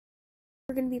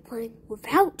We're going to be playing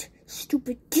without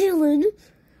stupid Dylan,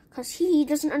 because he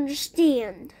doesn't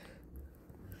understand.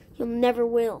 He'll never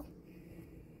will.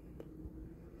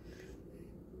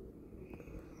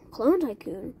 Clone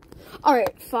Tycoon.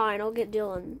 Alright, fine, I'll get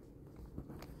Dylan.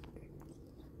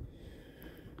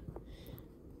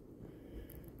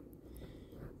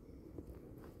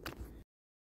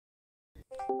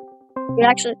 Yeah,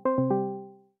 actually.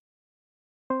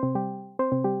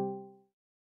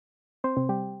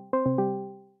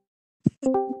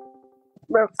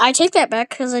 Bro, I take that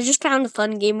back because I just found a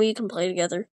fun game where you can play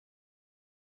together.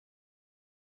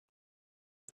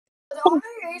 The only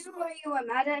reason why you were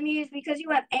mad at me is because you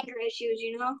have anger issues,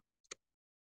 you know?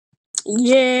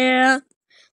 Yeah.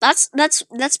 That's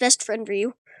best friend for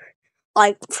you.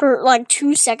 Like, for like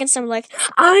 2 seconds, I'm like,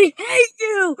 I hate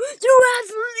you! You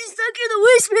absolutely suck, you're the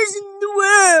worst person in the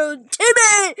world!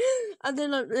 Timmy! And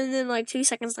then like 2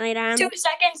 seconds later, 2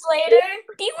 seconds later,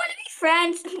 do you want to be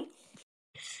friends?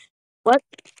 What?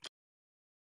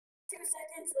 2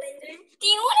 seconds later, do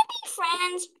you want to be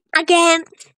friends? Again.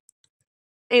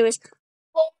 Anyways, it's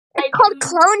called Tycoon.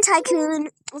 Clone Tycoon.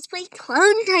 Let's play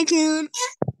Clone Tycoon.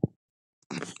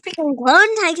 Freaking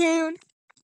Clone Tycoon.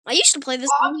 I used to play this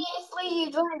game. Obviously,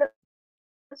 you joined the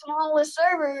smallest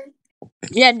server.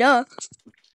 Yeah, duh.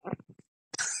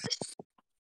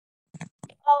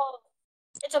 Oh,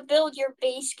 it's a build your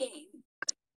base game.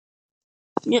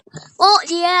 Yeah. Well,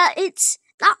 yeah, it's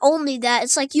not only that.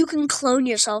 It's like you can clone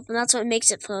yourself, and that's what makes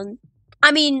it fun.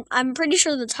 I mean, I'm pretty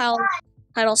sure the title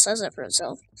says it for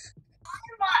itself.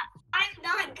 I'm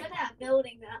not good at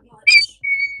building that much.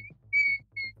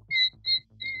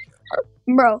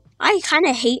 Bro, I kind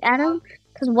of hate Adam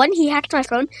because one, he hacked my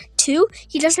phone. Two,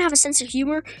 he doesn't have a sense of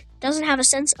humor. Doesn't have a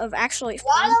sense of actually.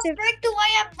 Why the frick do I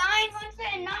have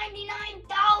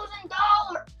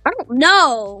 $999,000? I don't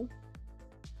know.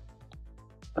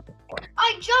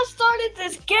 I just started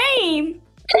this game.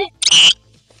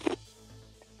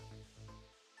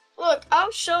 Look,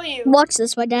 I'll show you. Watch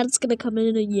this. My dad's gonna come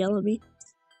in and yell at me.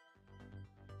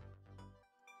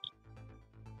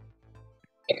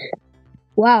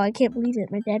 Wow, I can't believe it.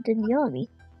 My dad didn't yell at me.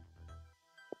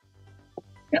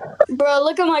 Bro,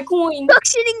 look at my coin.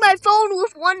 Suctioning my phone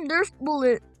with one Nerf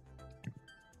bullet.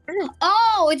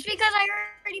 Oh, it's because I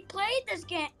already played this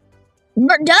game.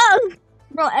 Duh.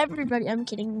 Bro, everybody. I'm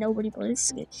kidding. Nobody plays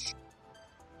this game.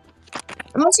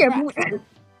 Unless you're.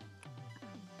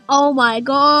 Oh my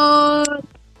god.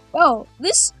 Oh,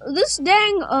 this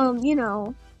dang you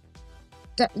know,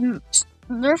 that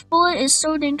Nerf bullet is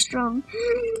so dang strong.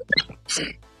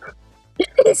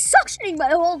 It's suctioning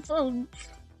my whole phone.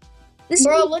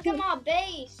 Bro, look at my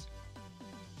base.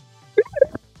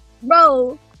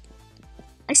 Bro,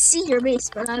 I see your base,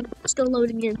 but I'm still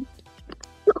loading in.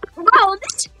 Wow,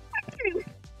 this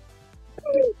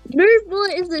Nerf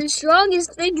bullet is the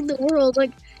strongest thing in the world.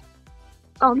 Like,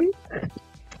 I'm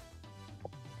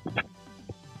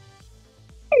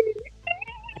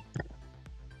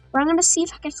gonna see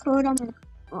if I can throw it on the.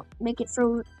 Make it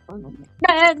throw on the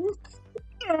bed.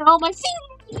 Ow, my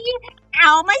feet!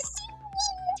 Ow, my feet!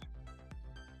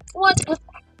 What?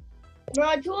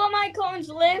 Bro, 2 of my clones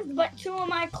lived, but 2 of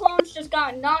my clones just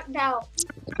got knocked out.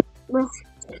 Bro.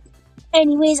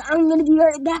 Anyways, I'm gonna be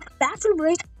right back. Bathroom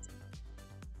break.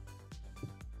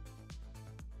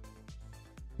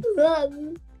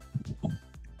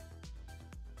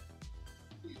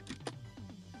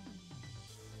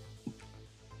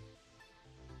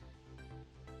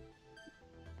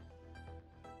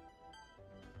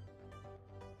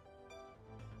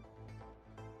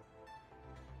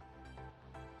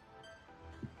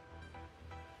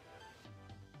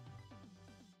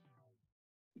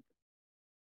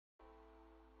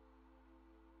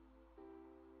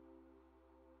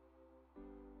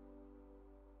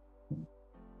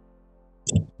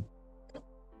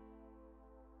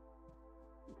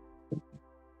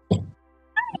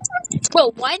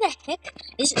 Bro, why the heck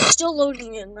is it still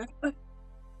loading in?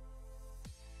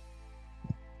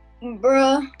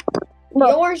 Bruh,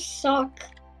 yours suck.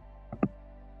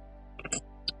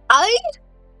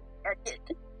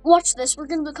 Watch this. We're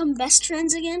gonna become best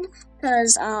friends again.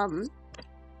 Cause,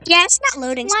 yeah, it's not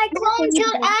loading. My clone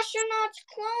killed astronaut's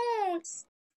clones.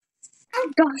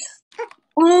 Oh, gosh.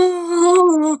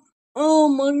 Oh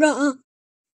my god.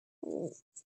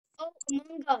 Oh,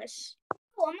 Among Us.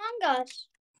 Oh, Among Us.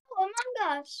 Oh,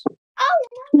 Among Us. Oh,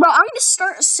 Bro, I'm gonna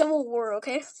start a civil war,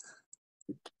 okay?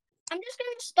 I'm just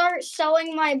gonna start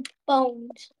selling my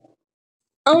bones.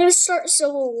 I'm gonna start a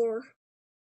civil war.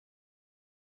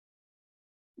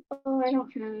 Oh, I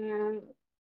don't have.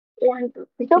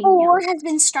 Civil war has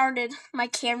been started. My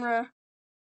camera.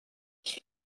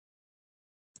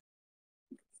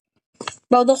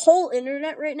 Bro, the whole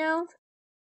internet right now.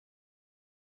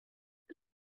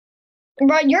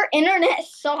 Bro, your internet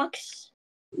sucks.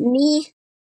 Me.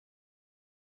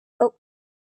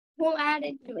 Who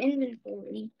added to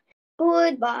inventory?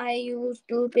 Goodbye, you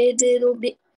stupid little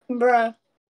bit. Bruh.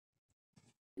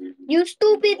 You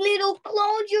stupid little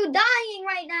clones, you're dying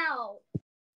right now.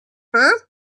 Huh?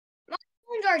 My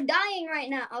clones are dying right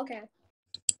now. Okay.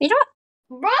 You know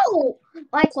Bro,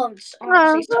 my clones what?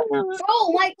 honestly stuck.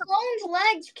 Bro, my clones'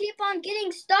 legs keep on getting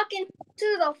stuck into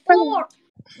the floor.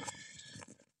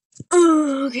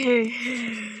 Okay.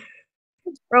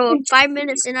 Bro, 5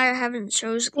 minutes and I haven't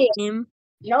chose the game.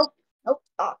 Nope. Nope.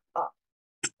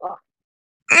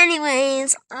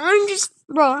 Anyways, I'm just,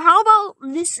 bro, how about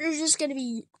this is just gonna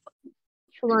be,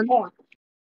 hold on.